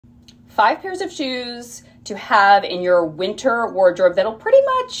5 pairs of shoes to have in your winter wardrobe that'll pretty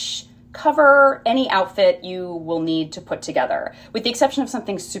much cover any outfit you will need to put together, with the exception of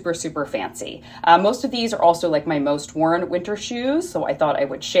something super, super fancy. Most of these are also like my most worn winter shoes, so I thought I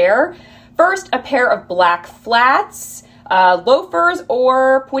would share. First, a pair of black flats, loafers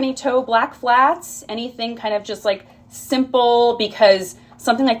or pointy toe black flats, anything kind of just like simple, because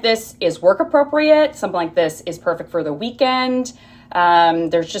something like this is work appropriate. Something like this is perfect for the weekend.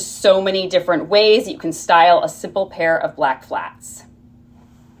 There's just so many different ways that you can style a simple pair of black flats.